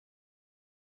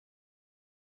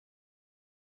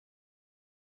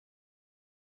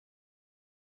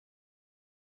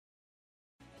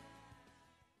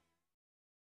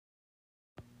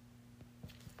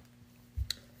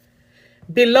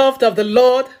Beloved of the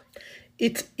Lord,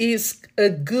 it is a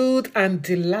good and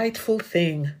delightful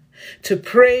thing to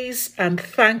praise and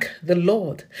thank the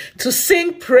Lord, to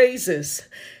sing praises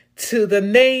to the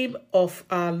name of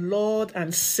our Lord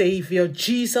and Savior,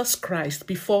 Jesus Christ,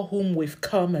 before whom we've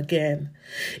come again.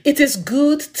 It is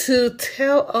good to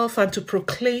tell of and to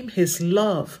proclaim his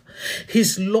love,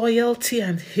 his loyalty,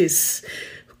 and his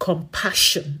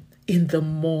compassion in the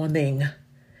morning,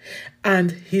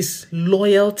 and his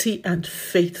loyalty and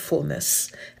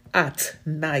faithfulness at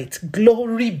night.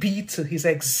 Glory be to his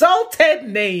exalted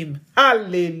name.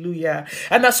 Hallelujah.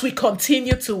 And as we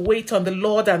continue to wait on the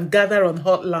Lord and gather on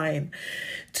Hotline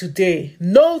today,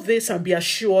 know this and be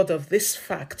assured of this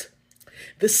fact.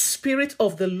 The Spirit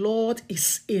of the Lord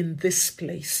is in this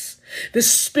place. The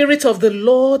Spirit of the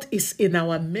Lord is in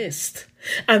our midst.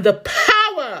 And the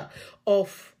power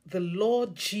of the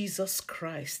Lord Jesus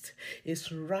Christ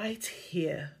is right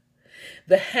here.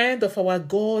 The hand of our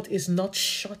God is not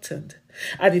shortened,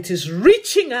 and it is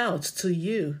reaching out to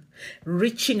you,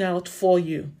 reaching out for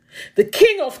you. The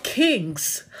King of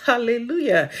Kings,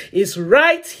 hallelujah, is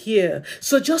right here.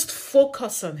 So just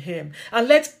focus on him and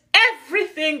let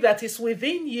everything that is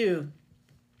within you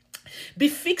be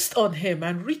fixed on him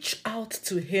and reach out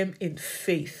to him in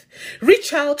faith.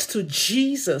 Reach out to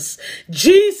Jesus,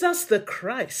 Jesus the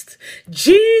Christ,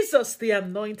 Jesus the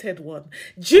Anointed One,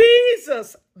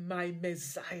 Jesus my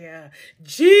Messiah,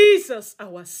 Jesus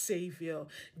our Savior,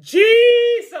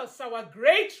 Jesus our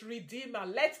great Redeemer.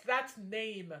 Let that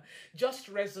name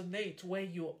just resonate where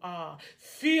you are.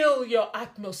 Fill your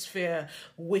atmosphere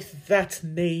with that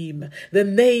name, the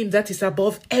name that is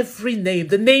above every name,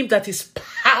 the name that is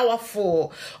powerful.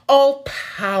 All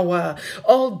power,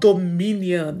 all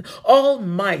dominion, all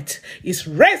might is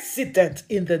resident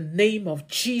in the name of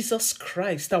Jesus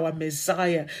Christ, our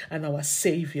Messiah and our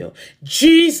Savior.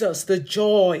 Jesus, the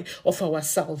joy of our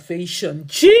salvation.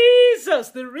 Jesus,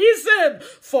 the reason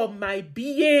for my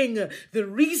being, the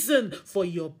reason for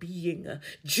your being.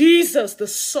 Jesus, the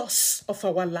source of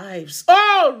our lives.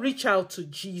 Oh, reach out to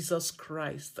Jesus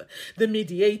Christ, the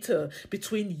mediator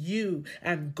between you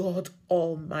and God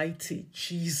Almighty.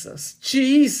 Jesus,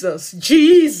 Jesus,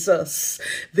 Jesus,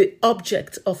 the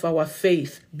object of our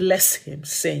faith. Bless him,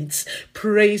 saints.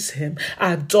 Praise him,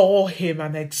 adore him,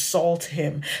 and exalt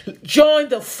him. Join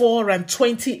the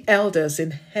 24 elders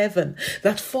in heaven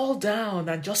that fall down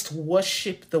and just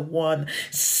worship the one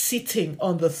sitting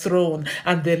on the throne,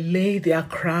 and they lay their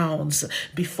crowns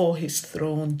before his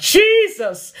throne.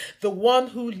 Jesus, the one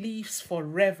who lives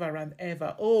forever and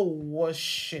ever. Oh,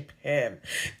 worship him.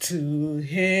 To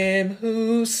him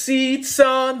who sits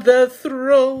on the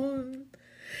throne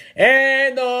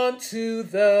and unto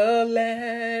the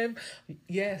Lamb.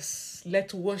 Yes,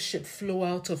 let worship flow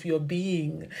out of your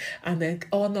being and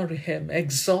honor him,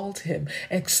 exalt him,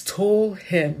 extol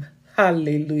him.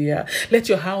 Hallelujah. Let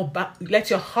your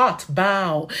heart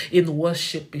bow in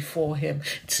worship before him.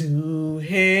 To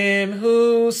him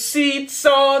who sits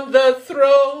on the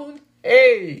throne,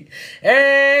 hey,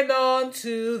 and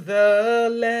unto the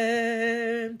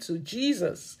Lamb, to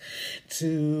Jesus,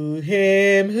 to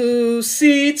him who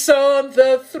sits on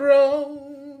the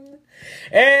throne,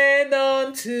 and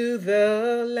unto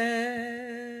the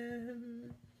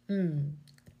Lamb.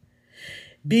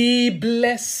 Be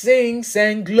blessings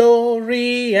and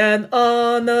glory and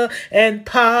honor and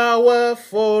power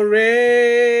forever.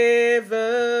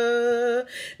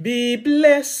 Be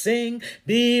blessings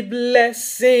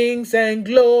and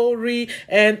glory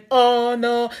and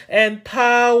honor and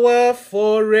power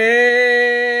forever.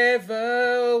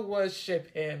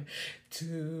 Worship him.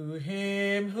 To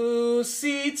him who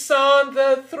sits on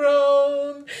the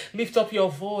throne. Lift up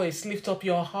your voice, lift up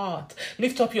your heart,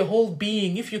 lift up your whole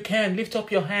being. If you can, lift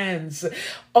up your hands.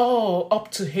 All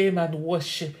up to him and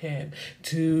worship him.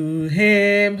 To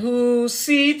him who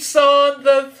sits on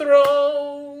the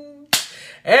throne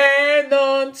and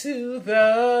unto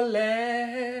the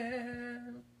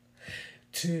Lamb.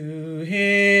 To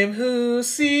him who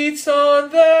sits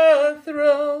on the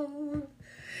throne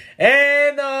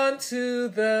and unto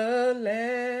the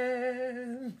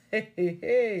Lamb. Hey, hey,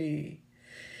 hey.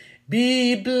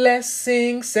 Be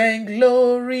blessings and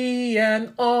glory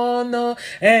and honor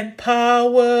and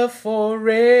power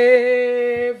forever.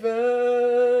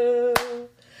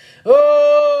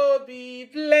 Oh, be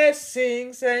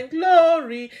blessings and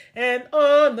glory and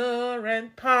honor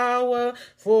and power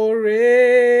forever.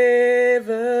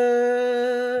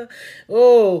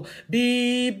 Oh,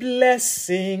 be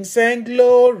blessings and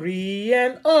glory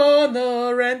and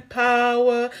honor and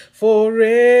power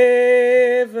forever.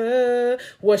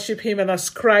 Worship him and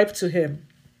ascribe to him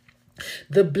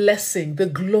The blessing, the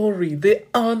glory, the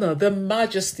honor, the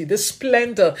majesty, the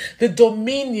splendor, the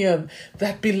dominion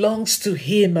that belongs to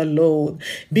him alone.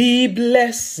 Be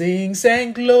blessings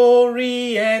and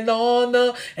glory and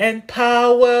honor and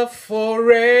power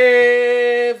forever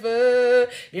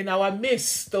in our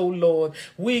midst, O Lord.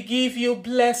 We give you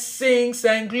blessings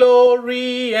and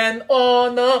glory and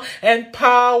honor and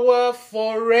power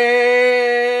forever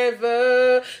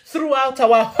throughout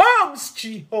our homes,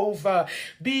 Jehovah.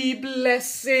 Be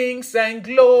blessings and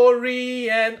glory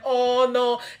and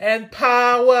honor and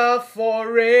power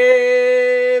forever.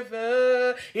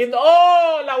 In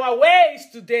all our ways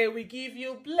today, we give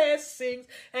you blessings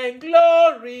and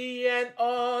glory and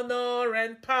honor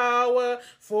and power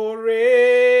forever.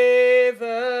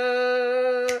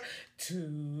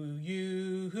 To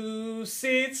you who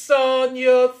sits on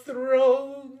your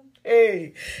throne,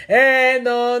 hey, and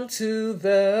unto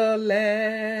the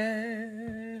Lamb.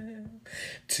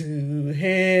 To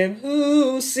him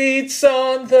who sits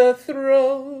on the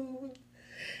throne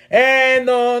and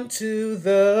unto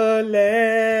the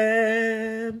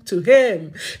Lamb. To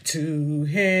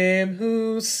him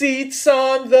who sits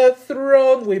on the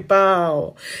throne we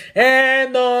bow,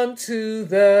 and unto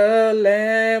the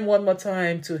Lamb. One more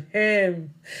time. To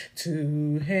him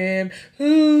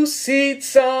who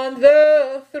sits on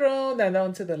the throne, and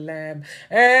unto the Lamb,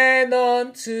 and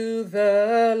unto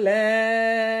the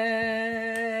Lamb.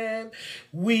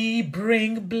 We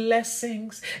bring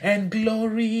blessings and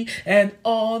glory and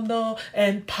honor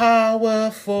and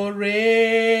power forever.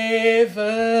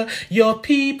 Your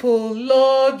people,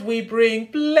 Lord, we bring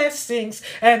blessings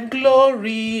and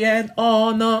glory and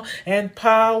honor and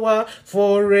power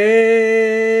forever.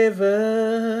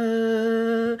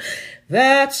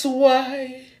 That's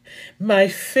why my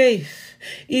faith,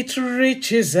 it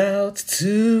reaches out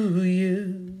to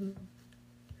you.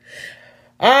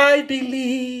 I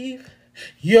believe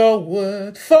your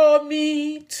word for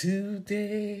me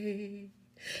today.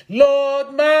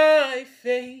 Lord, my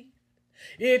faith,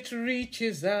 it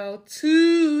reaches out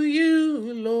to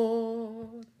you,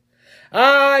 Lord.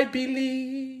 I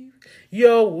believe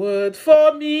your word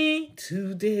for me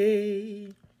today.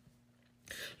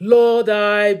 Lord,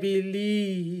 I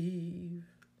believe,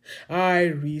 I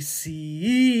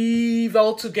receive.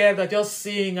 All together, just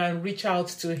sing and reach out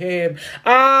to him.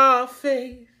 Our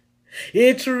faith,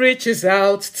 it reaches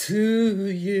out to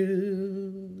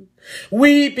you.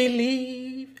 We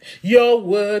believe your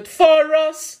word for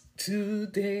us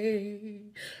today.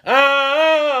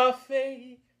 Our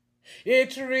faith,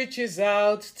 it reaches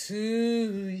out to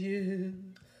you.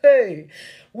 Hey,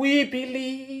 we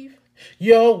believe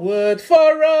your word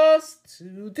for us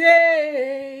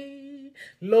today.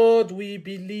 Lord, we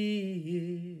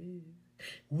believe,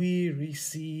 we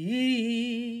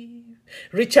receive.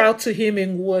 Reach out to him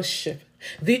in worship.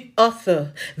 The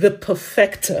author, the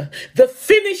perfecter, the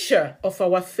finisher of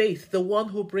our faith, the one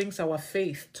who brings our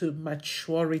faith to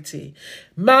maturity.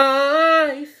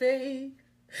 My faith,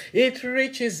 it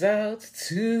reaches out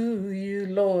to you,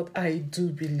 Lord. I do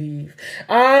believe.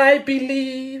 I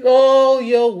believe all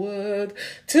your word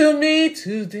to me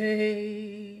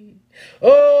today.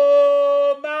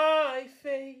 Oh, my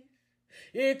faith,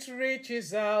 it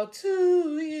reaches out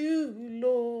to you,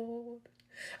 Lord.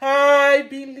 I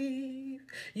believe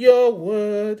your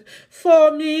word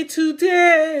for me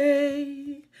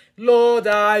today. Lord,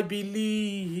 I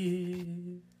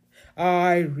believe,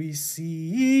 I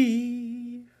receive.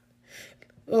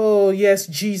 Oh, yes,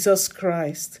 Jesus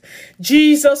Christ.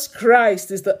 Jesus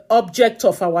Christ is the object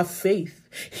of our faith.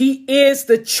 He is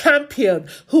the champion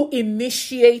who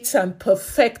initiates and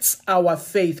perfects our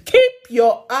faith. Keep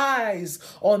your eyes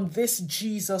on this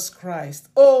Jesus Christ.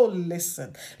 Oh,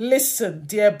 listen,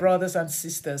 dear brothers and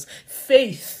sisters.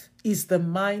 Faith is the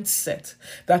mindset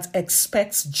that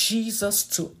expects Jesus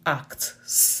to act.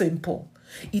 Simple.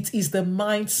 It is the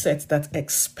mindset that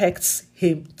expects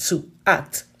him to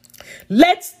act.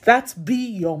 Let that be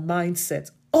your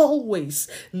mindset. Always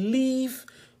live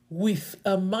with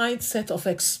a mindset of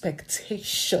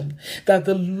expectation that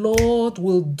the Lord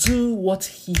will do what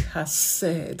he has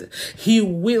said. He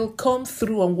will come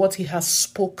through on what he has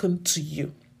spoken to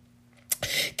you.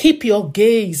 Keep your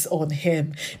gaze on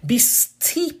him. Be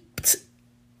steeped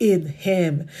in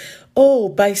him. Oh,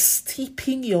 by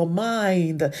steeping your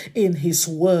mind in his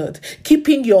word,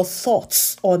 keeping your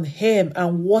thoughts on him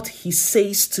and what he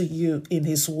says to you in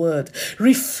his word.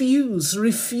 Refuse,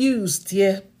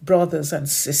 dear brothers and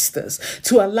sisters,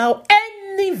 to allow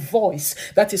any voice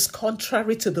that is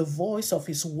contrary to the voice of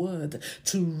his word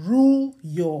to rule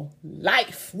your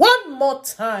life. One more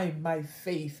time, my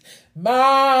faith,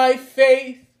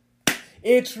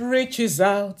 it reaches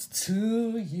out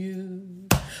to you.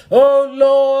 Oh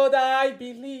Lord, I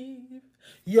believe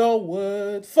your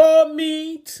word for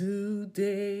me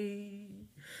today.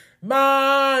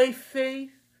 My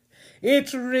faith,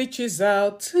 it reaches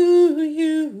out to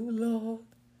you, Lord.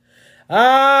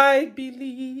 I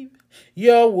believe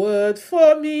your word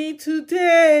for me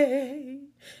today.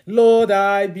 Lord,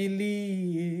 I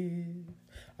believe,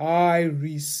 I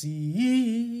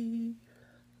receive.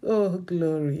 Oh,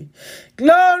 glory.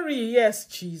 Glory, yes,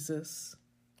 Jesus.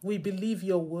 We believe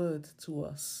your word to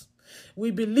us.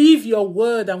 We believe your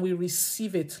word and we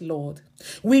receive it, Lord.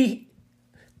 We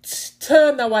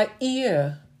turn our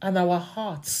ear and our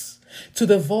hearts to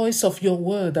the voice of your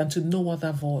word and to no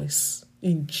other voice.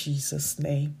 In Jesus'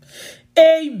 name.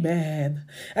 Amen.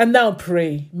 And now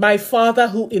pray. My Father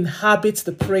who inhabits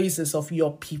the praises of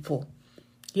your people.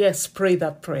 Yes, pray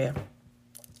that prayer.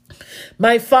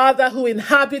 My Father who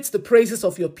inhabits the praises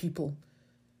of your people.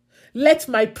 Let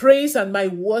my praise and my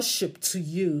worship to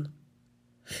you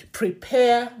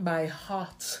prepare my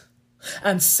heart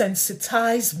and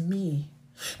sensitize me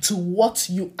to what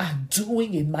you are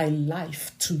doing in my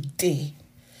life today.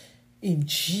 In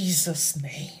Jesus'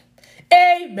 name.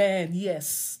 Amen.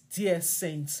 Yes, dear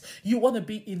saints, you want to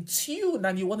be in tune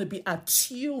and you want to be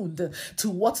attuned to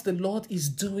what the Lord is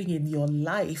doing in your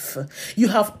life. You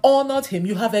have honored him,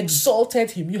 you have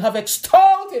exalted him, you have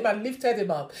extolled him and lifted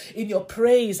him up in your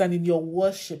praise and in your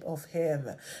worship of him.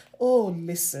 Oh,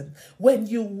 listen, when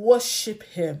you worship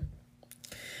him,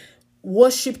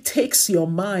 worship takes your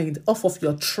mind off of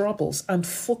your troubles and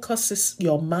focuses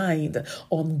your mind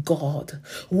on God.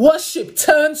 Worship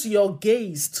turns your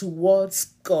gaze towards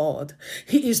God.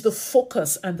 He is the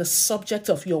focus and the subject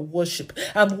of your worship.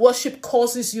 And worship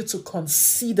causes you to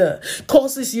consider,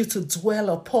 causes you to dwell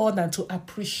upon and to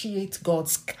appreciate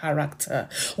God's character.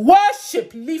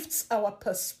 Worship lifts our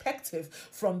perspective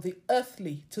from the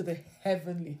earthly to the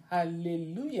heavenly.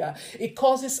 Hallelujah. It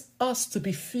causes us to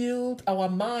be filled, our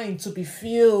mind to be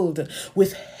filled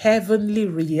with heavenly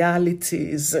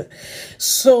realities.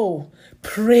 So,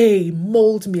 pray,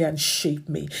 mold me and shape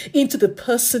me into the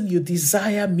person you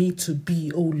desire me to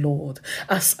be, O Lord,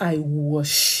 as I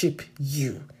worship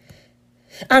you.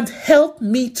 And help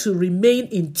me to remain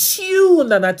in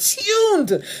tune and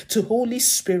attuned to Holy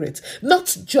Spirit,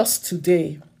 not just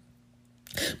today,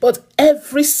 but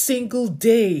every single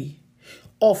day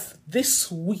of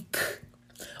this week,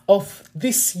 of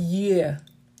this year.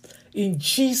 In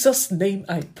Jesus' name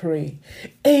I pray.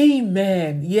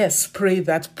 Amen. Yes, pray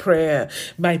that prayer,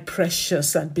 my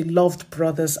precious and beloved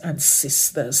brothers and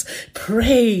sisters.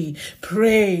 Pray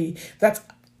that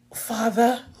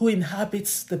Father who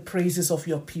inhabits the praises of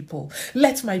your people,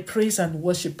 let my praise and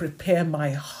worship prepare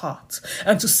my heart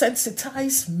and to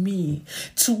sensitize me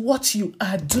to what you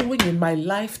are doing in my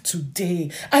life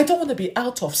today. I don't want to be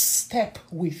out of step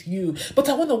with you, but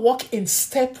I want to walk in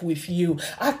step with you,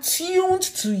 attuned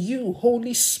to you,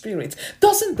 Holy Spirit.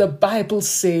 Doesn't the Bible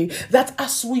say that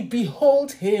as we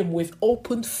behold him with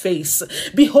open face,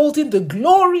 beholding the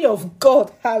glory of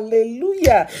God,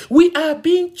 hallelujah, we are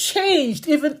being changed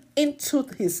even into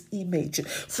his image,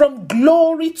 from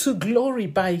glory to glory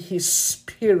by his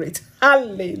Spirit.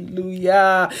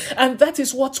 Hallelujah. And that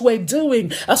is what we're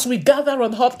doing. As we gather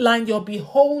on Hotline, you're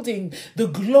beholding the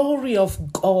glory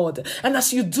of God. And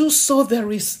as you do so, there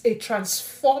is a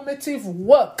transformative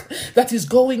work that is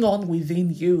going on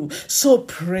within you. So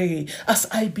pray, as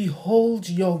I behold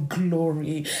your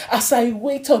glory, as I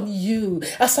wait on you,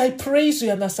 as I praise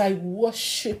you, and as I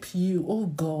worship you, oh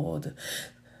God.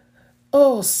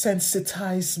 Oh,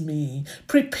 sensitize me,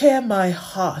 prepare my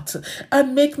heart,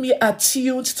 and make me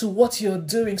attuned to what you're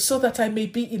doing so that I may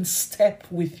be in step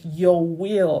with your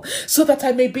will, so that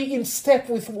I may be in step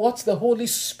with what the Holy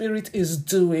Spirit is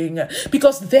doing.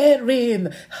 Because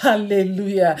therein,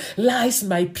 hallelujah, lies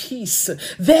my peace.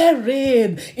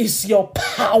 Therein is your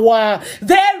power.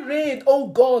 Therein, oh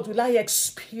God, will I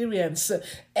experience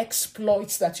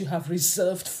exploits that you have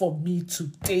reserved for me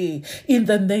today. In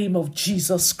the name of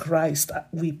Jesus Christ,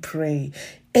 we pray.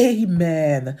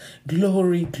 Amen.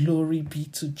 Glory, glory be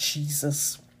to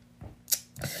Jesus.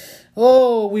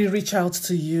 Oh, we reach out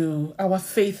to you. Our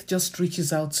faith just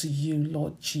reaches out to you,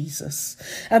 Lord Jesus.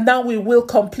 And now we will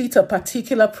complete a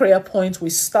particular prayer point we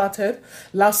started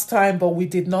last time, but we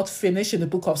did not finish, in the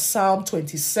book of Psalm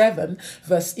 27,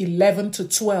 verse 11 to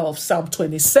 12. Psalm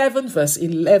 27, verse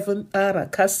 11.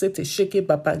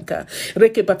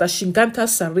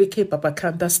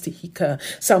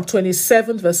 Psalm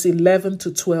 27, verse 11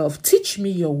 to 12. Teach me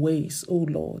your ways, O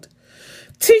Lord.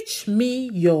 Teach me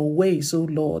your ways, O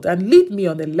Lord, and lead me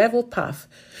on a level path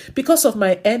because of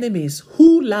my enemies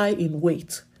who lie in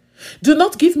wait. Do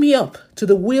not give me up to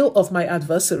the will of my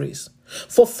adversaries,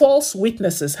 for false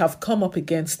witnesses have come up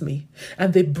against me,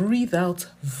 and they breathe out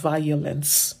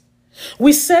violence.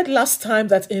 We said last time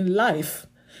that in life,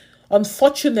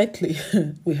 unfortunately,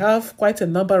 we have quite a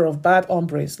number of bad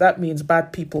hombres. That means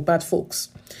bad people, bad folks.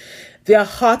 Their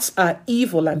hearts are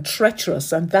evil and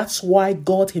treacherous, and that's why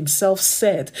God himself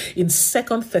said in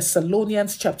 2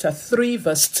 Thessalonians chapter 3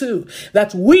 verse 2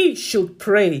 that we should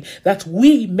pray that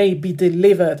we may be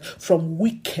delivered from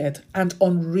wicked and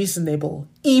unreasonable,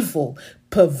 evil,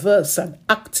 perverse, and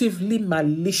actively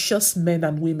malicious men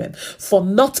and women, for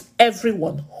not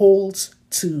everyone holds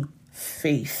to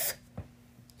faith.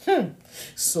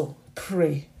 So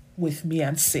pray with me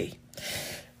and say,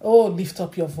 oh, lift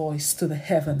up your voice to the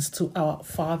heavens, to our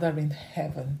Father in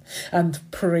heaven, and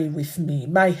pray with me.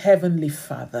 My heavenly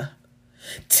Father,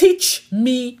 teach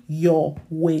me your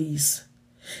ways.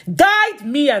 Guide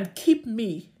me and keep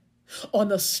me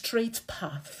on a straight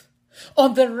path,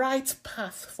 on the right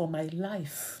path for my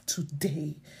life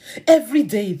today, every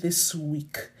day this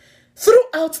week,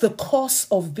 throughout the course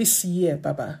of this year,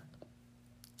 Baba.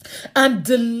 And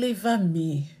deliver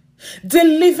me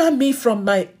from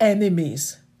my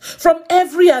enemies, from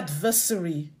every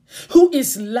adversary who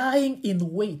is lying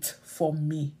in wait for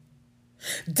me.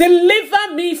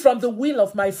 Deliver me from the will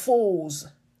of my foes,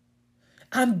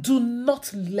 and do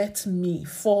not let me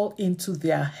fall into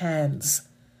their hands,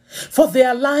 for they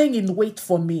are lying in wait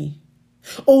for me.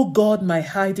 O God, my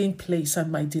hiding place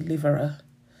and my deliverer,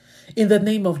 in the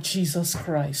name of Jesus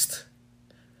Christ,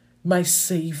 my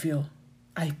Savior,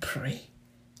 I pray.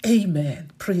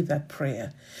 Amen. Pray that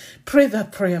prayer. Pray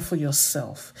that prayer for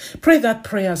yourself. Pray that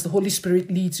prayer as the Holy Spirit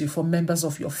leads you for members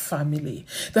of your family,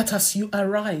 that as you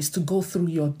arise to go through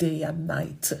your day and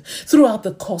night, throughout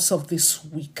the course of this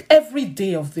week, every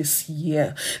day of this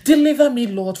year, deliver me,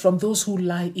 Lord, from those who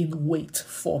lie in wait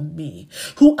for me,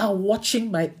 who are watching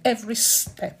my every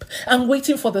step and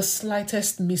waiting for the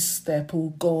slightest misstep,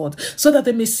 oh God, so that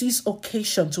they may seize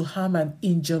occasion to harm and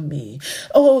injure me.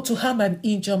 Oh, to harm and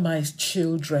injure my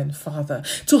children, Father,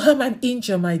 to harm and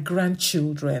injure my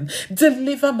grandchildren.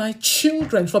 Deliver my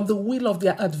children from the will of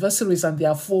their adversaries and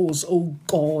their foes, oh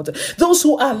God. Those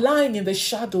who are lying in the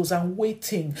shadows and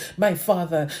waiting, my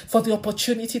Father, for the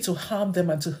opportunity to harm them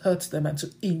and to hurt them and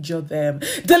to injure them.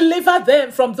 Deliver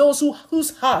them from those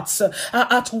whose hearts are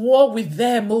at war with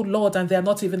them, oh Lord, and they are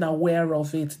not even aware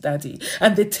of it, Daddy,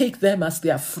 and they take them as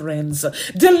their friends.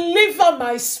 Deliver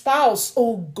my spouse,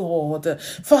 oh God,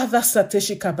 Father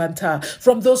Sateshi Kabanta,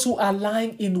 from those who are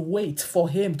lying in wait for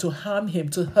him, to harm him,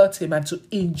 to hurt him, and to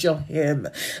injure him.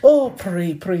 Oh,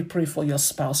 pray for your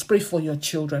spouse. Pray for your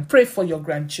children. Pray for your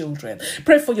grandchildren.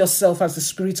 Pray for yourself as the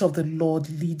Spirit of the Lord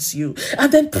leads you.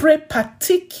 And then pray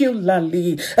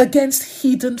particularly against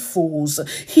hidden foes,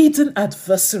 hidden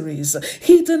adversaries,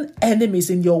 hidden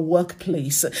enemies in your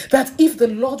workplace, that if the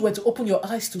Lord were to open your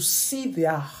eyes to see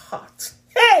their heart,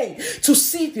 to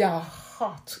see their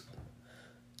heart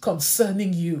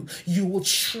concerning you, you would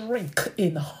shrink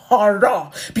in horror,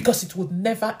 because it would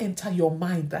never enter your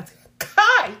mind that,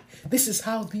 this is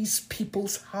how these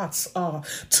people's hearts are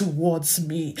towards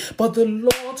me. But the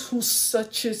Lord who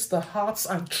searches the hearts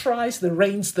and tries the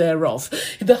reins thereof,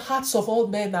 the hearts of all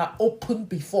men are open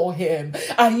before him.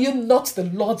 Are you not the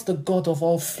Lord, the God of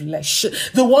all flesh,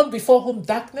 the one before whom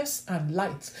darkness and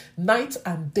light, night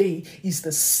and day is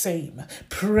the same?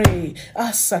 Pray,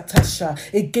 Asatasha,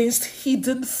 against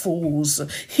hidden foes,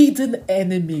 hidden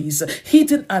enemies,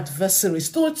 hidden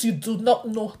adversaries, those you do not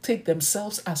know take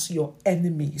themselves as your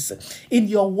enemies, in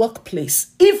your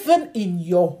workplace, even in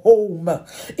your home,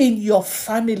 in your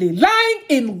family, lying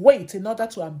in wait in order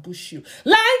to ambush you,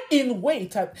 lying in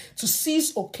wait to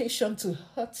seize occasion to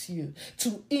hurt you,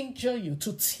 to injure you,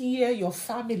 to tear your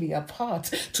family apart,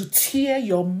 to tear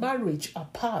your marriage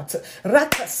apart.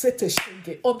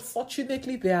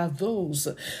 Unfortunately, there are those.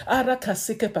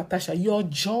 Your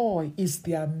joy is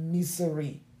their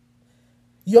misery.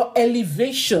 Your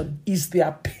elevation is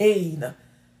their pain.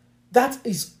 That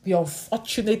is the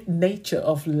unfortunate nature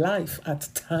of life at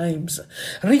times.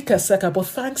 Rika Saka, but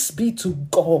thanks be to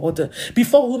God,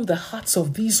 before whom the hearts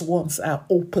of these ones are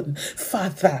open.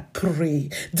 Father, pray,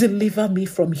 deliver me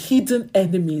from hidden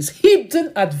enemies,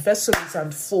 hidden adversaries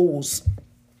and foes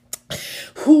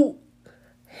who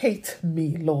hate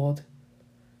me, Lord.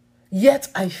 Yet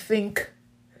I think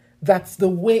that the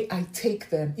way I take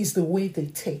them is the way they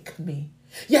take me.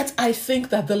 Yet I think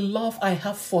that the love I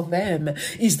have for them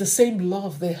is the same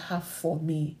love they have for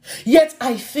me. Yet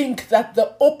I think that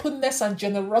the openness and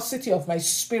generosity of my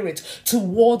spirit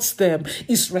towards them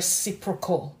is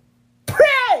reciprocal.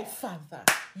 Pray, Father.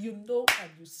 You know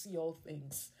and you see all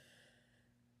things.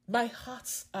 My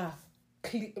hearts are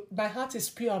clean. My heart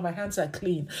is pure, my hands are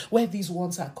clean. Where these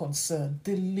ones are concerned,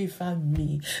 deliver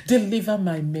me, deliver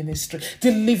my ministry,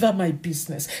 deliver my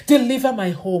business, deliver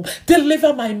my home,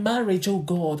 deliver my marriage, oh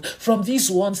God, from these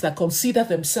ones that consider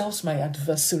themselves my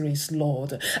adversaries,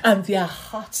 Lord, and their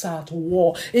hearts are at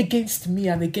war against me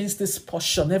and against this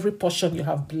portion, every portion you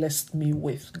have blessed me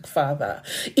with, Father,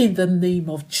 in the name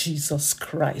of Jesus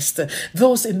Christ.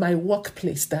 Those in my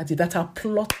workplace, Daddy, that are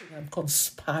plotting and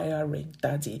conspiring,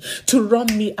 Daddy, to run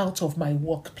me out of my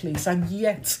workplace, and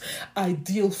yet I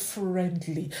deal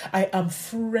friendly. I am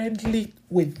friendly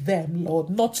with them, Lord,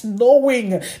 not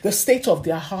knowing the state of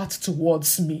their heart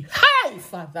towards me. Hi,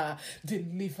 Father,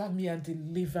 deliver me and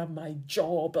deliver my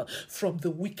job from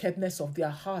the wickedness of their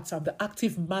hearts and the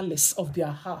active malice of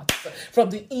their hearts, from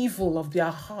the evil of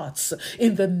their hearts,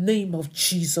 in the name of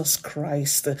Jesus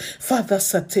Christ. Father,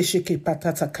 Sateshike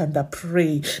Patata Kanda,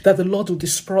 pray that the Lord will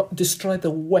destroy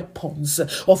the weapons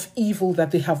of evil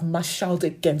that they have marshaled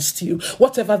against you,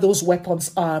 whatever those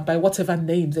weapons are, by whatever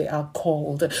name they are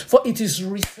called. For it is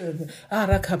written,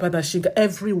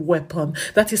 every weapon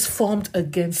that is formed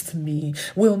against me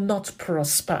will not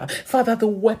prosper. Father, the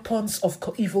weapons of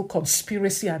evil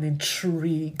conspiracy and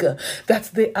intrigue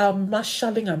that they are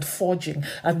marshalling and forging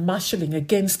and marshalling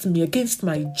against me, against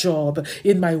my job,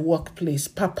 in my workplace,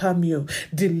 Papa mio,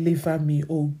 deliver me,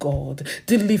 oh God.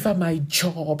 Deliver my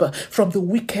job from the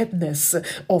wickedness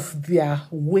of their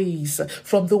ways,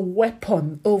 from the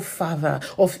weapon, oh Father,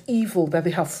 of evil that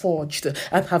they have forged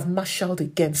and have marshaled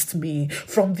against me,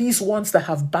 from these ones that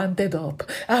have banded up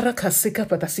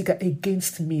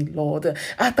against me, Lord. In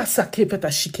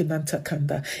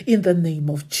the name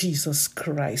of Jesus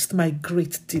Christ, my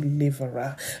great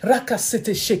deliverer.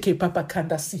 Rakasete sheke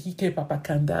papakanda sihike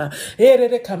papakanda.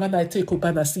 Erere kamana ite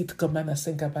kubana sit kamana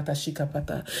senga pata shika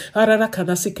pata. Arara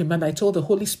kanasi kemana. I told the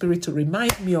Holy Spirit to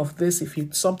remind me of this if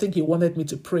it's something He wanted me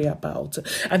to pray about,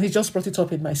 and He just brought it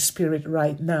up in my spirit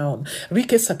right now.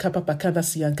 Rike sakapa pakanda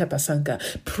siyankata sanga.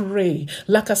 Pray.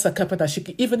 Laka sakapa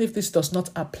dashiki. Even if this does not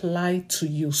apply to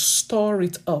you, store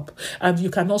it up, and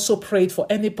you can also pray it for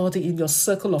anybody in your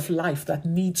circle of life that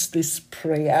needs this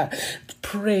prayer.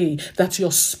 Pray that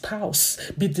your spouse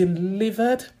be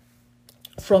delivered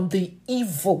from the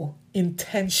evil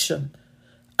intention.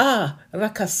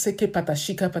 Rakaseke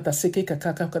patashika pataseke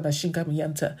kakaka kadashinga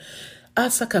miyanta.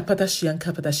 Asaka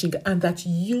padashianka padashinga, and that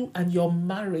you and your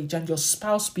marriage and your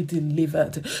spouse be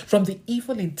delivered from the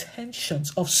evil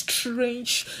intentions of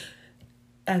strange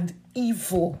and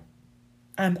evil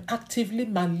and actively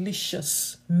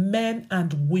malicious men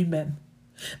and women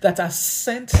that are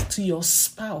sent to your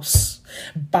spouse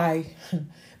by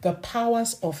the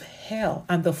powers of hell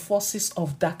and the forces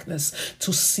of darkness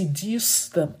to seduce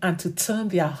them and to turn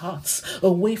their hearts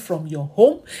away from your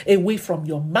home, away from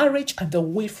your marriage, and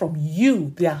away from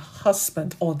you, their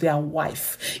husband or their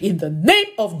wife. In the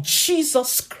name of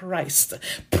Jesus Christ,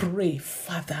 pray,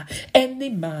 Father, any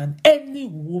man, any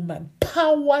woman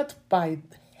powered by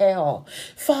hell,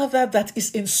 Father, that is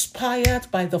inspired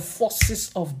by the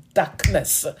forces of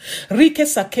darkness,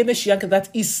 that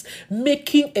is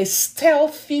making a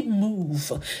stealthy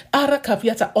move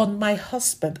on my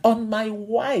husband, on my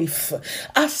wife,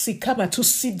 to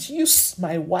seduce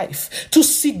my wife, to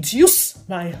seduce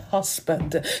my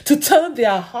husband, to turn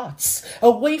their hearts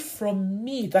away from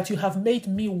me that you have made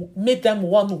them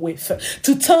one with,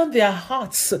 to turn their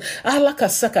hearts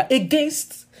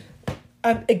against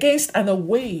and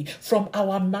away from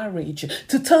our marriage,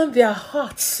 to turn their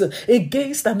hearts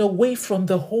against and away from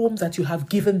the home that you have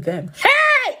given them.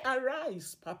 Hey,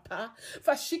 arise, Papa,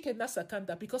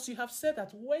 because you have said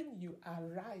that when you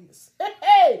arise,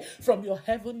 from your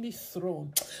heavenly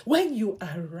throne, when you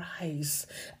arise,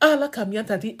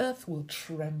 the earth will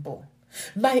tremble.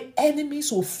 My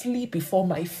enemies will flee before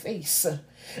my face,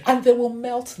 and they will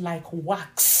melt like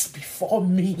wax before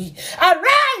me.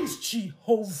 Arise,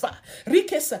 Jehovah,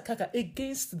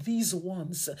 against these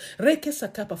ones,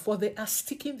 for they are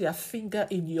sticking their finger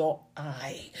in your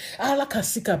eye,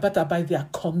 by their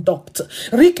conduct.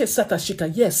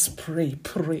 Yes, pray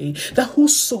that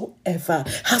whosoever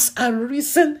has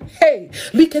arisen,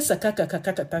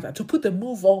 to put the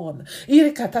move on,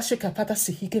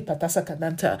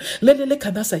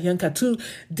 to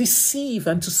deceive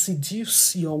and to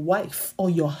seduce your wife or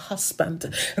your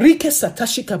husband.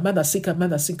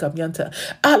 patasinka mianta.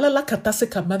 Alala katase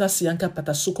kamana sianka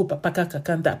patasuko papaka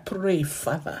kakanda. Pray,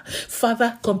 Father.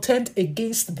 Father, contend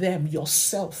against them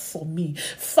yourself for me.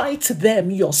 Fight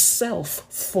them yourself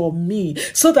for me,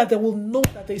 so that they will know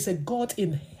that there is a God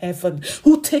in heaven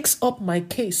who takes up my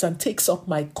case and takes up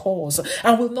my cause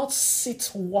and will not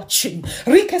sit watching.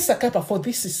 Rike sakapa, for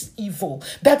this is evil.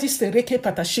 That is the reke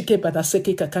patashike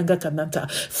badaseke kakanga kananta.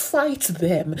 Fight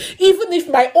them, even if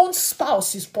my own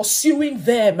spouse is pursuing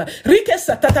them. Rike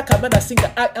satata kamana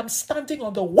singa. I am standing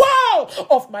on the wall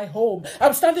of my home.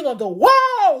 I'm standing on the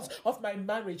walls of my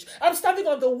marriage. I'm standing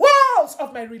on the walls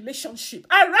of my relationship.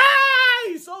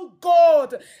 Arise, oh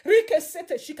God, Rike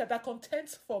sete shika, that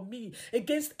contends for me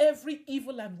against every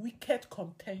evil and wicked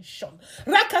contention.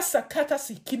 Raka sakata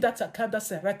sikinda takanda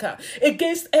seraka,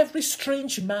 against every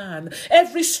strange man,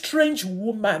 every strange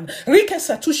woman. Rike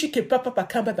satushi ke papa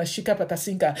pakamba da shika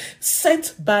patasinga,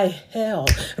 sent by hell.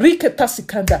 Rike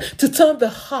tasikanda, to turn the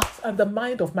heart and the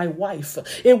mind of my wife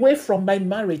away from my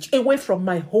marriage, away from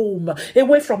my home,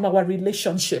 away from our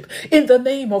relationship. In the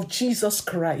name of Jesus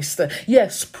Christ.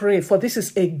 Yes, pray, for this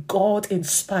is a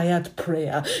God-inspired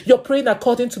prayer. You're praying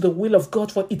according to the will of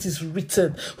God, for it is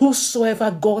written,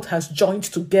 whosoever God has joined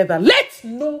together, let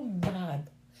no man,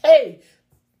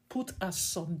 put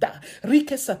asunder.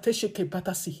 Rike sateshe ke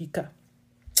bata sihika.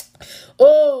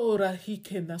 Oh,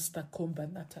 rahike nasta komba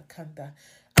natakanda.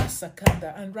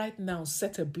 Asakanda. And right now,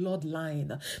 set a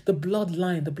bloodline, the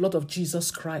blood of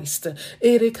Jesus Christ,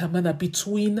 Erekamana,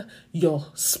 between your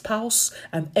spouse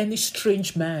and any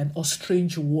strange man or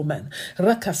strange woman.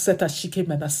 Rakaseta shike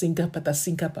manasinga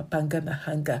patasinga papanga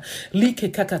nahanga. Like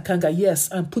kakakanga, yes,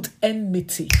 and put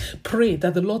enmity. Pray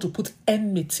that the Lord will put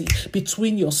enmity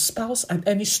between your spouse and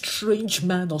any strange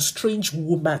man or strange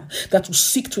woman that will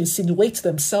seek to insinuate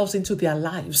themselves into their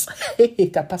lives.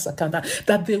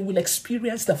 That they will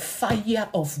experience the fire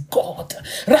of God.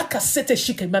 Rakasete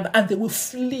shikemana, and they will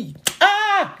flee.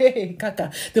 They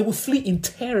will flee in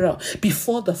terror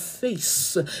before the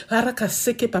face of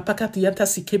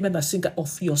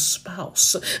your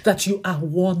spouse that you are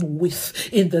one with,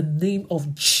 in the name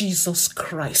of Jesus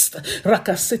Christ.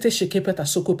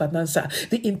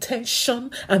 The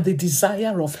intention and the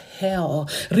desire of hell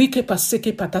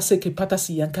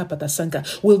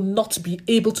will not be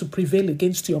able to prevail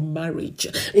against your marriage,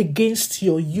 against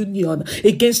your union,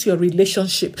 against your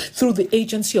relationship through the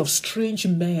agency of strange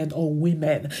men or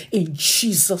women. In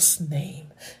Jesus' name.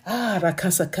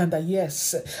 Rakasakanda,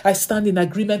 yes, I stand in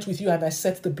agreement with you and I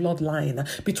set the bloodline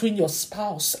between your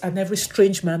spouse and every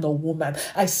strange man or woman.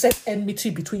 I set enmity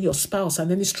between your spouse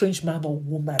and any strange man or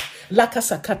woman.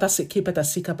 Lakasakata sekepeta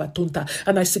sikabatunta,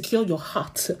 and I secure your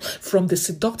heart from the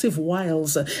seductive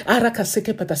wiles and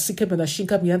the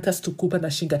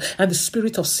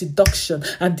spirit of seduction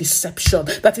and deception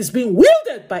that is being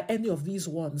wielded by any of these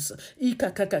ones.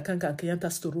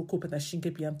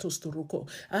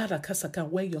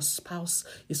 Where your spouse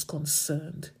is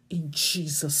concerned, in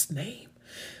Jesus' name.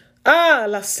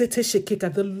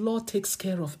 The Lord takes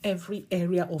care of every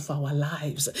area of our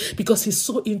lives because He's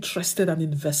so interested and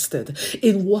invested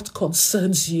in what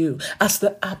concerns you as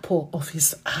the apple of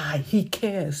His eye. He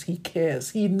cares, He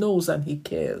knows, and He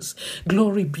cares.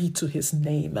 Glory be to His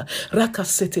name. And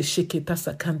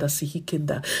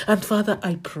Father,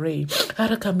 I pray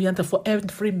for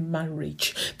every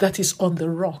marriage that is on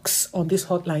the rocks on this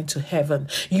hotline to heaven.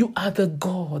 You are the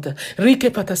God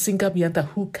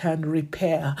who can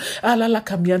repair. Alala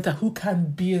Kamianta, who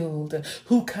can build,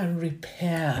 who can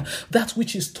repair that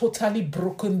which is totally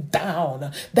broken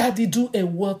down. Daddy, do a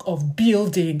work of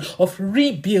building, of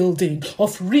rebuilding,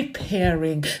 of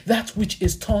repairing that which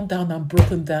is torn down and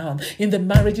broken down in the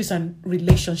marriages and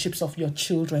relationships of your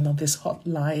children on this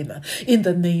hotline. In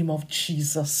the name of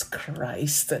Jesus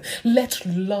Christ, let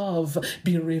love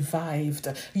be revived.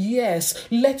 Yes,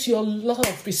 let your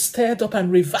love be stirred up and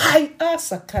revived.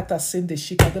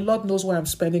 The Lord knows why I'm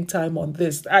spending time on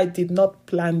this. I did not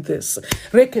plan this.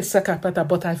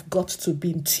 But I've got to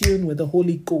be in tune with the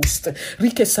Holy Ghost. And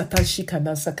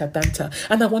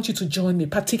I want you to join me,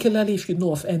 particularly if you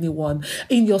know of anyone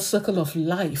in your circle of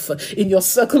life, in your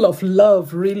circle of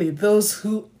love, really, those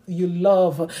who you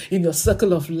love in your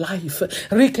circle of life,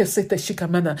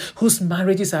 whose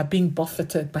marriages are being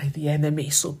buffeted by the enemy.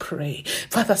 So pray,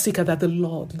 Father, that the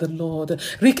Lord,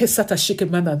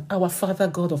 our Father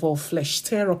God of all flesh,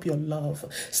 stir up your love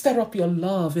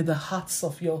in the hearts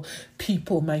of your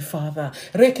people, my Father.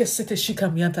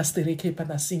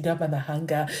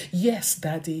 Yes,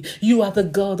 Daddy, you are the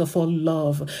God of all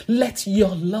love. Let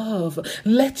your love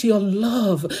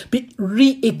be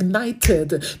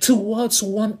reignited towards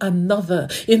one another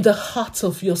in the hearts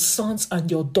of your sons and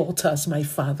your daughters, my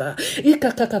Father.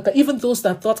 Even those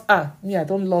that thought, I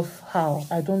don't love her.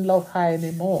 I don't love her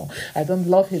anymore. I don't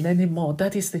love him anymore.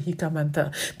 That is the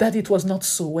hikamanta. That it was not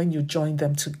so when you joined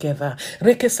them together.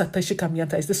 Reke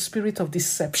satashikamianta is the spirit of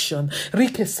deception.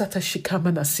 Reke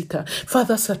satashikamana sika.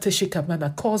 Father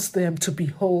satashikamana, cause them to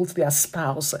behold their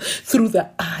spouse through the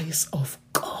eyes of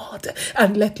God,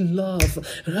 and let love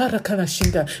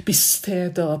be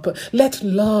stirred up. Let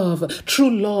love, true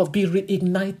love, be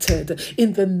reignited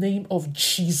in the name of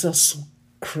Jesus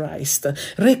Christ.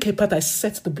 Rekepat, I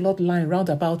set the bloodline round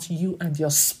about you and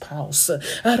your spouse. And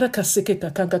I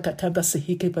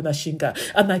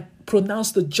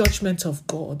pronounce the judgment of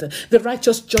God, the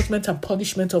righteous judgment and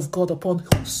punishment of God upon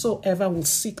whosoever will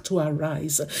seek to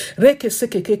arise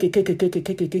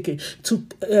to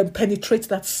penetrate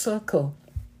that circle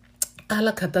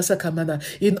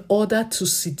in order to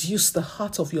seduce the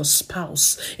heart of your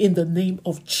spouse in the name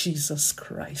of Jesus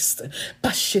Christ.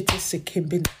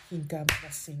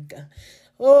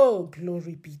 Oh,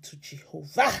 glory be to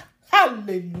Jehovah.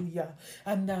 Hallelujah.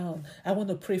 And now I want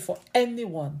to pray for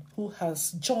anyone who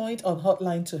has joined on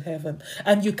Hotline to Heaven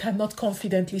and you cannot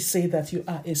confidently say that you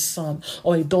are a son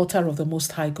or a daughter of the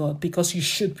Most High God, because you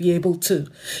should be able to.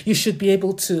 You should be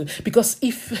able to. Because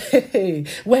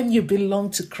when you belong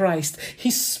to Christ,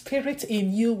 His Spirit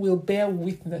in you will bear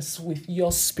witness with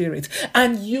your spirit,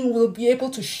 and you will be able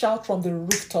to shout from the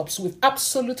rooftops with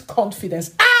absolute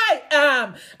confidence, I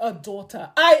am a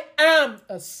daughter. I am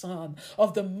a son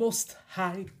of the Most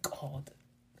High God.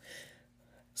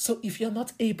 So if you're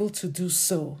not able to do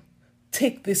so,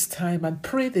 take this time and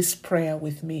pray this prayer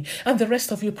with me. And the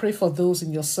rest of you pray for those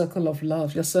in your circle of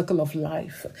love, your circle of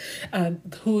life,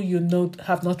 and who you know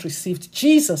have not received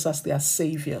Jesus as their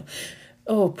Savior.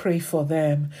 Oh, pray for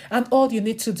them. And all you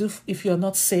need to do if you're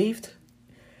not saved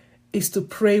is to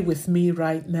pray with me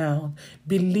right now,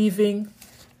 believing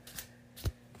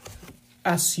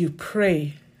as you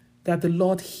pray that the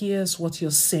Lord hears what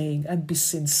you're saying, and be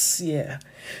sincere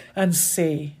and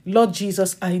say, Lord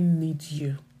Jesus, I need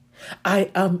you.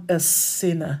 I am a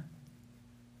sinner,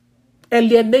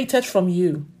 alienated from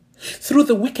you through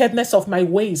the wickedness of my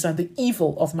ways and the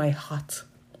evil of my heart.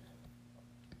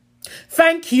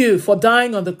 Thank you for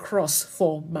dying on the cross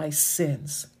for my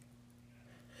sins.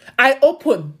 I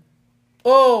open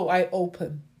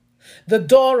the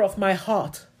door of my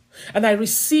heart, and I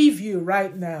receive you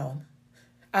right now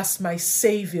as my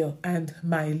Savior and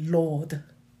my Lord.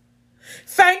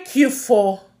 Thank you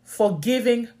for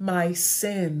forgiving my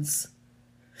sins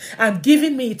and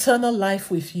giving me eternal life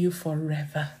with you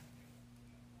forever.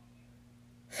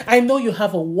 I know you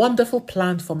have a wonderful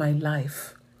plan for my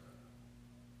life.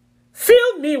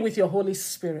 Fill me with your Holy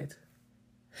Spirit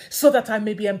so that I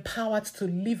may be empowered to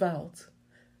live out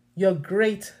your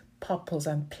great purpose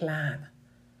and plan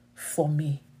for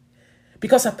me.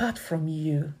 Because apart from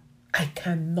you, I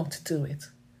cannot do it.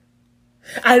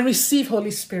 I receive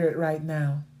Holy Spirit right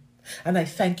now, and I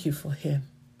thank you for him.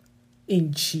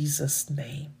 In Jesus'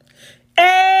 name.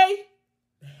 Amen.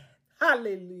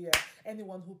 Hallelujah.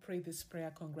 Anyone who prayed this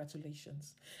prayer,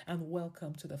 congratulations. And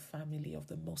welcome to the family of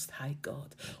the Most High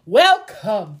God.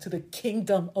 Welcome to the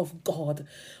kingdom of God.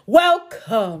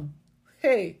 Welcome,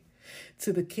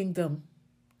 to the kingdom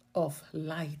of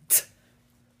light.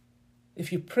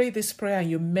 If you pray this prayer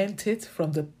and you meant it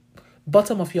from the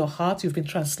bottom of your heart, you've been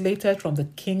translated from the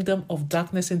kingdom of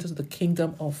darkness into the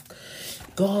kingdom of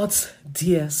God's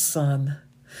dear Son.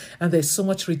 And there's so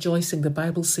much rejoicing, the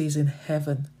Bible says, in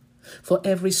heaven for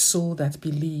every soul that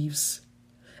believes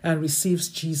and receives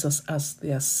Jesus as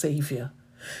their Savior.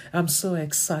 I'm so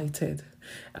excited.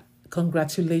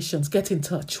 Congratulations. Get in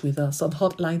touch with us on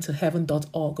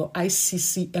hotlinetoheaven.org or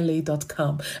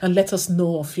iccla.com and let us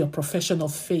know of your profession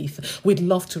of faith. We'd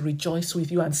love to rejoice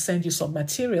with you and send you some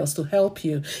materials to help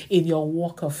you in your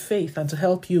walk of faith and to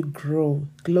help you grow.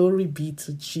 Glory be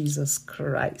to Jesus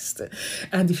Christ.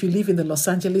 And if you live in the Los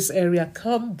Angeles area,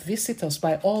 come visit us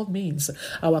by all means.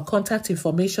 Our contact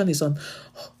information is on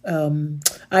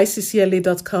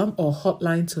iccla.com or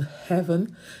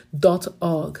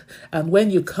hotlinetoheaven.org. And when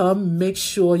you come, make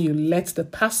sure you let the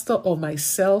pastor or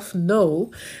myself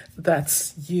know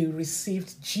that you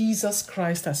received Jesus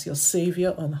Christ as your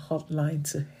Savior on Hotline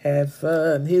to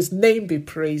Heaven. His name be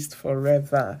praised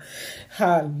forever.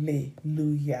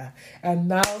 Hallelujah. And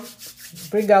now,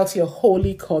 bring out your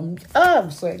holy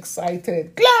I'm so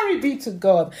excited. Glory be to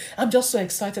God. I'm just so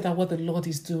excited at what the Lord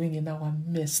is doing in our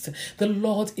midst. The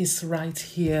Lord is right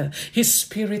here. His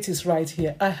Spirit is right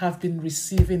here. I have been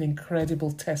receiving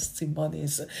incredible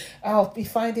testimonies. I'll be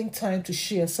finding time to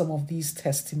share some of these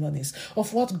testimonies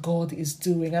of what God God is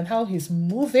doing and how he's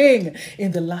moving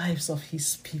in the lives of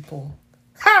his people.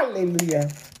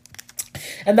 Hallelujah.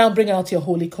 And now bring out your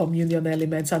Holy Communion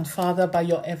elements. And Father, by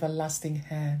your everlasting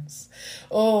hands,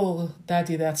 oh,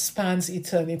 Daddy, that spans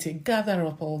eternity, gather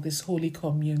up all this Holy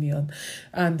Communion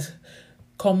and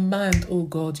command, oh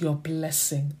God, your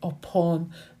blessing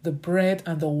upon the bread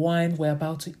and the wine we're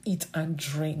about to eat and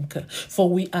drink. For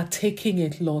we are taking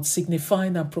it, Lord,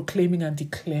 signifying and proclaiming and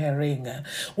declaring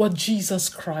what Jesus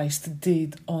Christ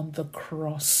did on the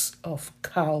cross of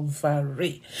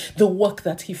Calvary, the work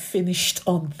that he finished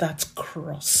on that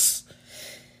cross.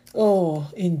 Oh,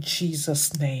 in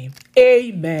Jesus' name,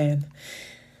 amen.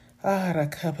 And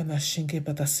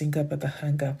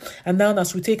now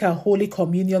as we take our Holy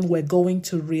Communion, we're going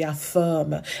to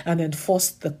reaffirm and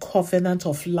enforce the covenant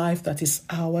of life that is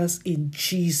ours in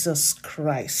Jesus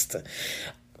Christ.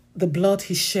 The blood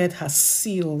he shed has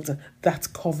sealed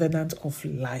that covenant of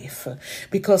life,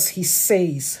 because he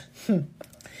says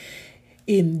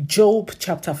in Job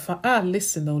chapter 5,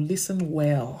 listen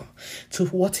well to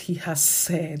what he has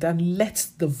said, and let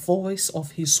the voice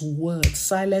of his word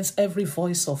silence every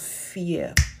voice of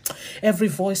fear, every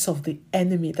voice of the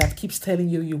enemy that keeps telling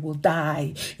you you will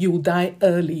die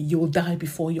early, you will die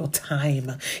before your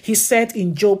time. He said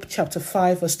in Job chapter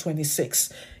 5 verse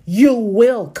 26, you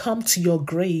will come to your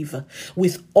grave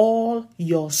with all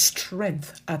your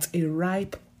strength at a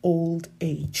ripe old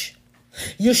age.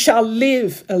 You shall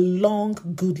live a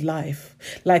long, good life.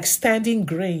 Like standing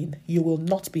grain, you will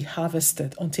not be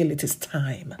harvested until it is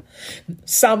time.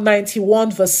 Psalm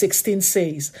 91 verse 16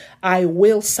 says, I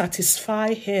will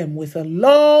satisfy him with a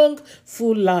long,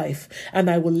 full life, and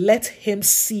I will let him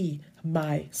see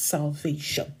my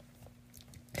salvation.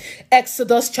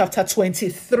 Exodus chapter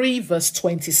 23 verse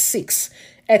 26.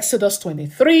 Exodus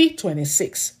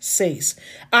 23:26 says,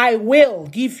 I will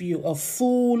give you a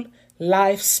full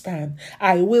lifespan.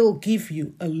 I will give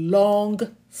you a long,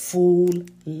 full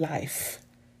life.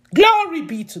 Glory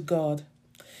be to God.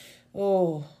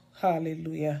 Oh,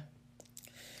 hallelujah.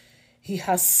 He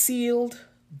has sealed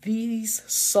these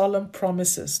solemn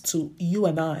promises to you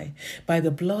and I by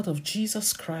the blood of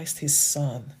Jesus Christ, his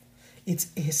Son. It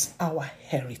is our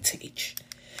heritage.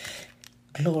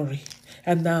 Glory.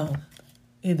 And now,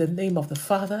 in the name of the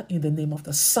Father, in the name of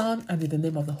the Son, and in the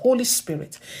name of the Holy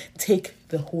Spirit, take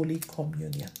the Holy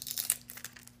Communion.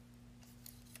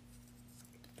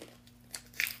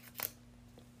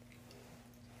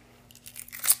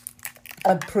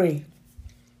 And pray.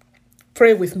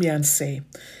 Pray with me and say,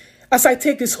 as I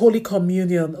take this Holy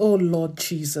Communion, oh Lord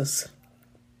Jesus,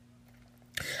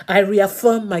 I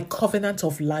reaffirm my covenant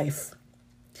of life,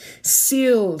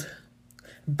 sealed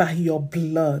by your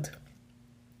blood.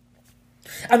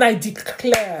 And I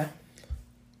declare,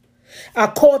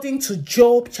 according to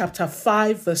Job chapter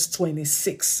 5 verse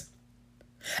 26,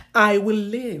 I will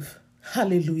live,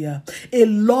 hallelujah, a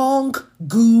long,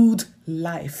 good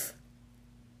life.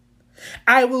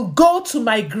 I will go to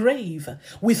my grave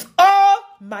with all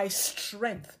my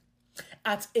strength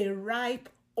at a ripe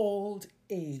old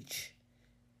age.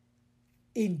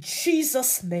 In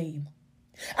Jesus' name.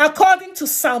 According to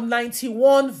Psalm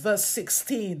 91 verse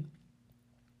 16,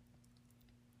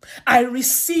 I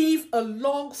receive a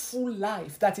long, full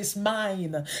life that is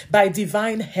mine by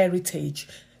divine heritage,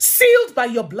 sealed by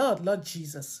your blood, Lord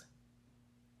Jesus.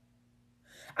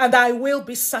 And I will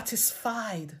be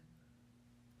satisfied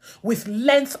with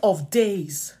length of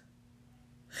days,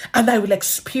 and I will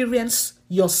experience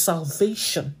your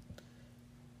salvation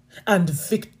and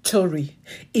victory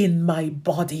in my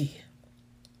body.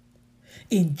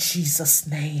 In Jesus'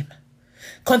 name.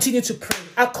 Continue to pray.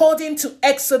 According to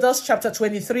Exodus chapter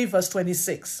 23 verse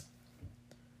 26,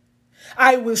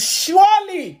 I will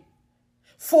surely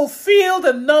fulfill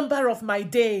the number of my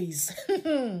days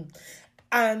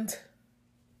and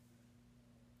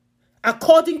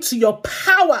according to your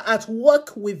power at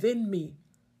work within me,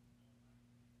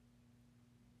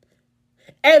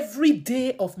 every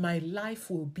day of my life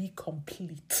will be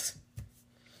complete.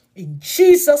 In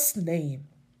Jesus' name.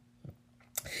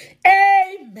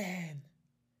 Amen.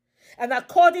 And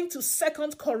according to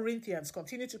 2 Corinthians,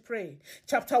 continue to pray,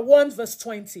 chapter 1 verse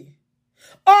 20,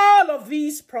 all of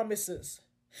these promises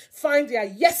find their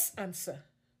yes answer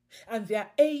and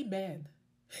their amen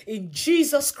in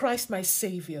Jesus Christ, my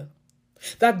Savior,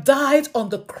 that died on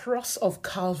the cross of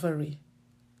Calvary,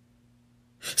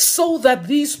 so that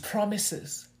these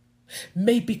promises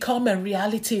may become a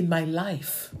reality in my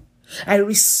life. I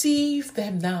receive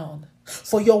them now.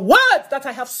 For your word that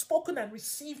I have spoken and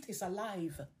received is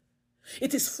alive.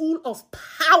 It is full of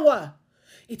power.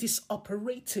 It is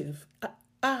operative.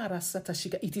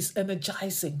 It is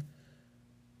energizing.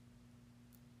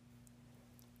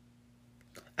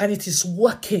 and it is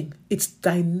working its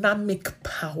dynamic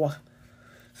power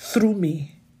through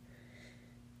me.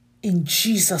 In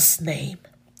Jesus' name.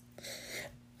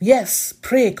 Yes,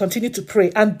 pray, continue to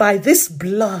pray. And by this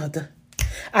blood,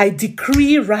 I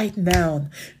decree right now,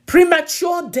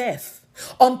 premature death,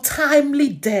 untimely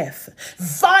death,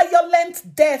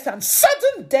 violent death, and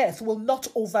sudden death will not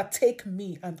overtake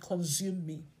me and consume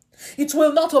me. It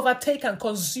will not overtake and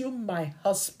consume my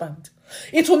husband.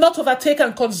 It will not overtake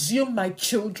and consume my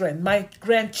children, my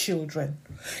grandchildren.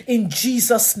 In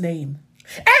Jesus' name.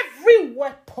 Every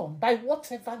weapon, by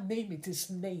whatever name it is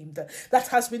named, that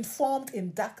has been formed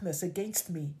in darkness against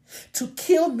me to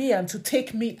kill me and to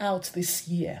take me out this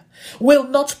year will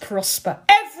not prosper.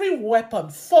 Every weapon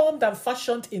formed and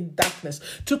fashioned in darkness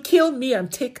to kill me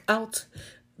and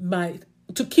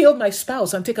to kill my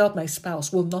spouse and take out my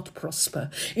spouse will not prosper.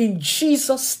 In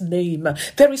Jesus' name,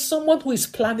 there is someone who is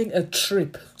planning a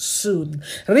trip soon.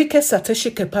 Every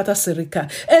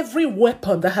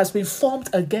weapon that has been formed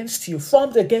against you,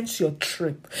 formed against your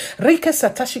trip,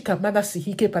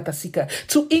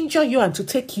 to injure you and to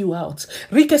take you out,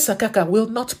 will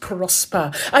not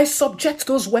prosper. I subject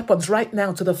those weapons right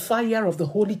now to the fire of the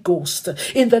Holy Ghost.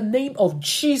 In the name of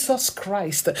Jesus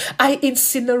Christ, I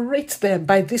incinerate them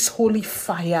by this holy fire.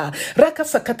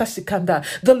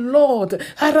 The Lord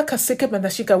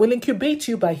will incubate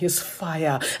you by his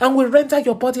fire and will render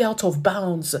your body out of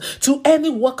bounds to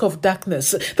any work of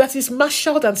darkness that is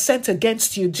marshaled and sent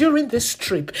against you during this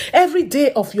trip, every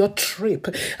day of your trip,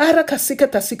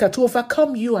 to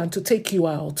overcome you and to take you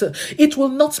out. It will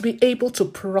not be able to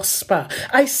prosper.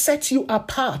 I set you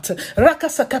apart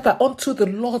unto the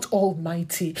Lord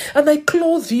Almighty, and I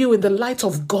clothe you in the light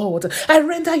of God. I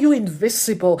render you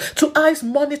invisible to eyes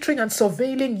monitoring and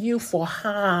surveilling you for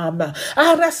harm.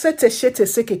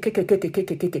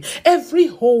 Every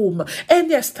home,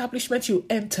 any establishment you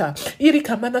enter, I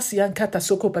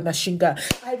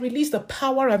release the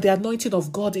power and the anointing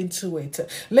of God into it.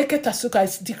 I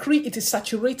decree it is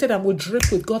saturated and will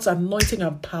drip with God's anointing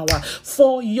and power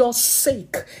for your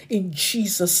sake, in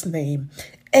Jesus' name.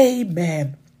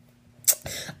 Amen.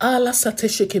 Ala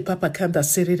satesheke papa kanda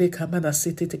serere kamana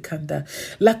sitete kanda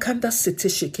la kanda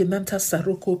setesheke nanta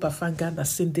saruko pafanga na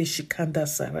sinde shikanda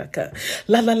saraka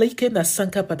la like na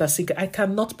sanka padasika. I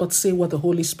cannot but say what the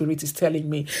Holy Spirit is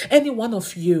telling me. Any one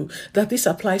of you that this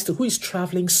applies to who is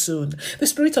traveling soon, the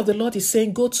Spirit of the Lord is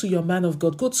saying, go to your man of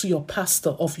God, go to your pastor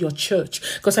of your church,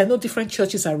 because I know different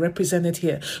churches are represented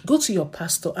here. Go to your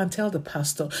pastor and tell the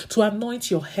pastor to anoint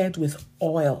your head with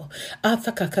oil. That's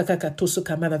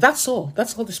all.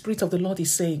 That's all the Spirit of the Lord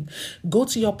is saying. Go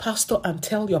to your pastor and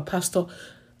tell your pastor,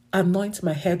 anoint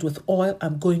my head with oil.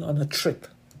 I'm going on a trip.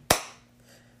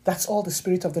 That's all the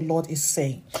Spirit of the Lord is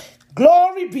saying.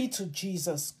 Glory be to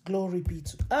Jesus. Glory be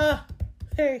to...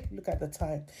 Hey, look at the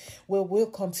time. Well, we'll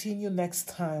continue next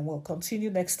time. But the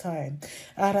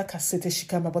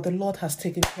Lord has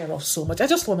taken care of so much. I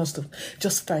just want us to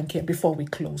just thank him before we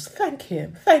close. Thank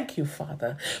him. Thank you,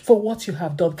 Father, for what you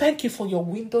have done. Thank you for your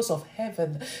windows of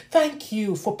heaven. Thank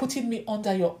you for putting me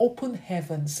under your open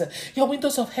heavens. Your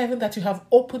windows of heaven that you have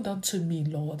opened unto me,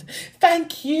 Lord.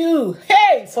 Thank you,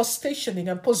 for stationing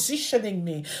and positioning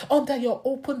me under your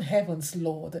open heavens,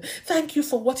 Lord. Thank you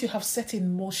for what you have set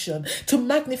in motion to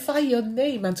magnify your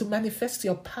name and to manifest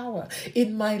your power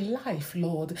in my life,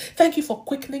 Lord. Thank you for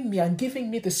quickening me and giving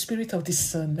me the spirit of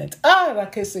discernment.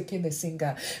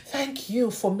 Thank you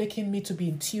for making me to be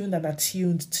in tune and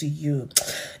attuned to you.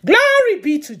 Glory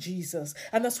be to Jesus.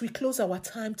 And as we close our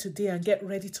time today and get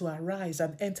ready to arise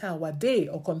and enter our day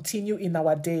or continue in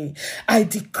our day, I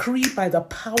decree by the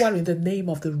power in the name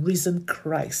of the risen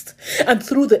Christ and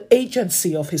through the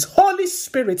agency of his Holy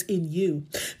Spirit in you,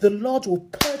 the Lord will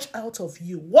purge out of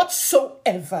you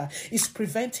whatsoever is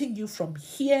preventing you from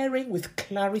hearing with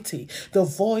clarity the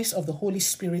voice of the Holy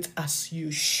Spirit as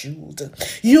you should.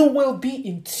 You will be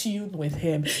in tune with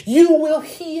him. You will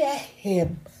hear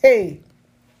him.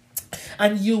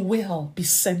 And you will be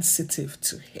sensitive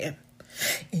to him.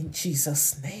 In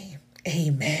Jesus' name,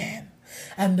 amen.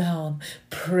 And now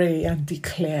pray and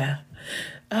declare.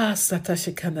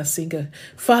 Satashikana Singer.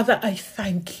 Father, I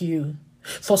thank you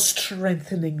for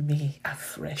strengthening me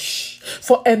afresh,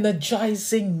 for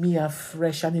energizing me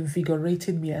afresh and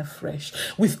invigorating me afresh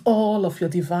with all of your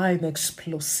divine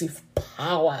explosive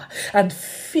power and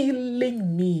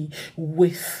filling me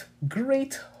with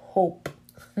great hope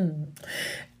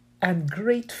and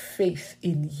great faith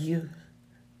in you,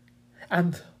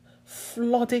 and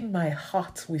flooding my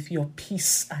heart with your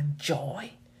peace and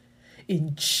joy.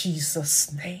 In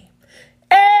Jesus' name.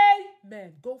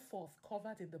 Amen. Go forth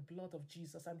covered in the blood of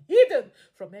Jesus and hidden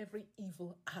from every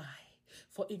evil eye.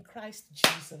 For in Christ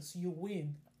Jesus, you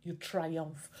win, you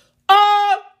triumph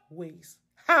always.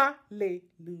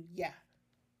 Hallelujah.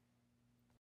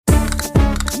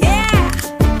 Yeah,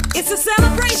 it's a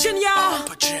celebration, y'all.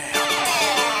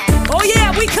 Oh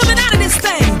yeah, we coming out of this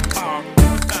thing.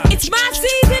 It's my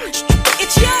season.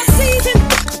 It's your season.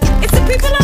 It's the people of